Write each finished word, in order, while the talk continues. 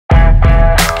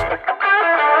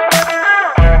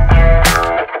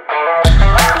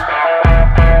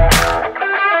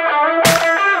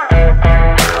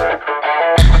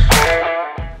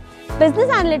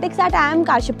Analytics at IIM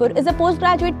Kashipur is a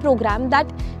postgraduate program that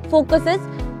focuses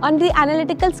on the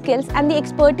analytical skills and the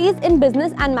expertise in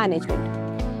business and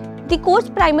management. The course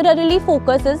primarily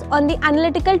focuses on the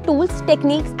analytical tools,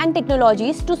 techniques and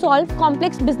technologies to solve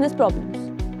complex business problems.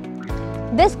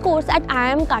 This course at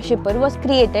IIM Kashipur was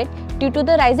created due to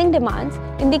the rising demands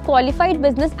in the qualified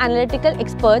business analytical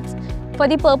experts for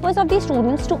the purpose of the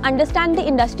students to understand the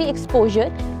industry exposure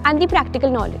and the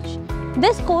practical knowledge.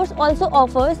 This course also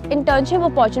offers internship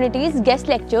opportunities, guest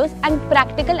lectures and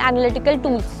practical analytical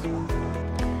tools.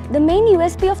 The main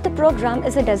USP of the program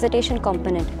is a dissertation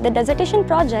component. The dissertation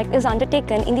project is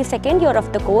undertaken in the second year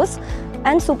of the course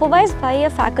and supervised by a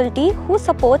faculty who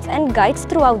supports and guides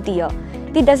throughout the year.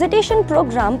 The dissertation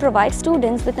program provides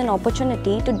students with an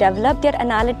opportunity to develop their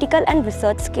analytical and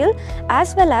research skill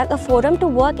as well as a forum to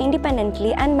work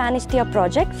independently and manage their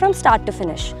project from start to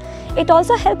finish. It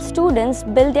also helps students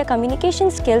build their communication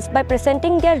skills by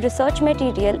presenting their research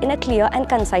material in a clear and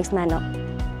concise manner.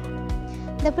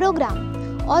 The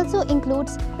program also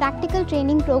includes practical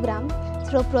training program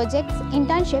through projects,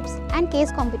 internships and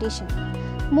case competition.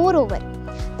 Moreover,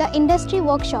 the industry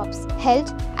workshops held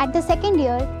at the second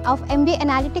year of MBA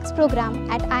Analytics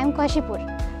program at IIM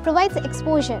Kashipur provides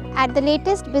exposure at the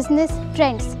latest business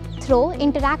trends through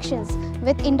interactions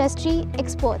with industry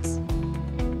experts,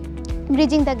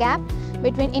 bridging the gap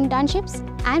between internships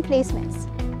and placements.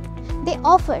 They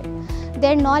offer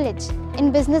their knowledge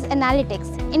in business analytics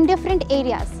in different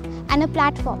areas and a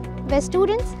platform where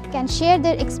students can share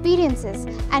their experiences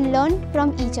and learn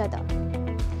from each other.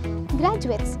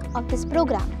 Graduates of this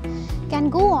program can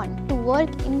go on to work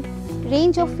in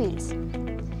range of fields: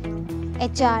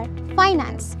 HR,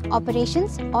 finance,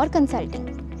 operations or consulting.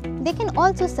 They can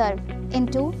also serve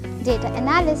into data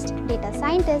analyst, data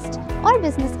scientist or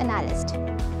business analyst.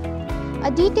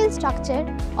 A detailed structure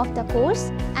of the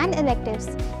course and electives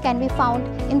can be found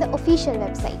in the official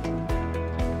website.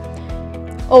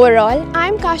 Overall,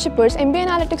 IIM Kashipur's MBA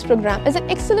Analytics program is an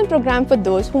excellent program for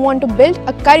those who want to build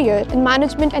a career in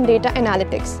management and data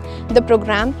analytics. The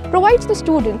program provides the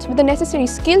students with the necessary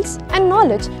skills and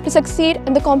knowledge to succeed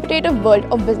in the competitive world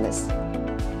of business.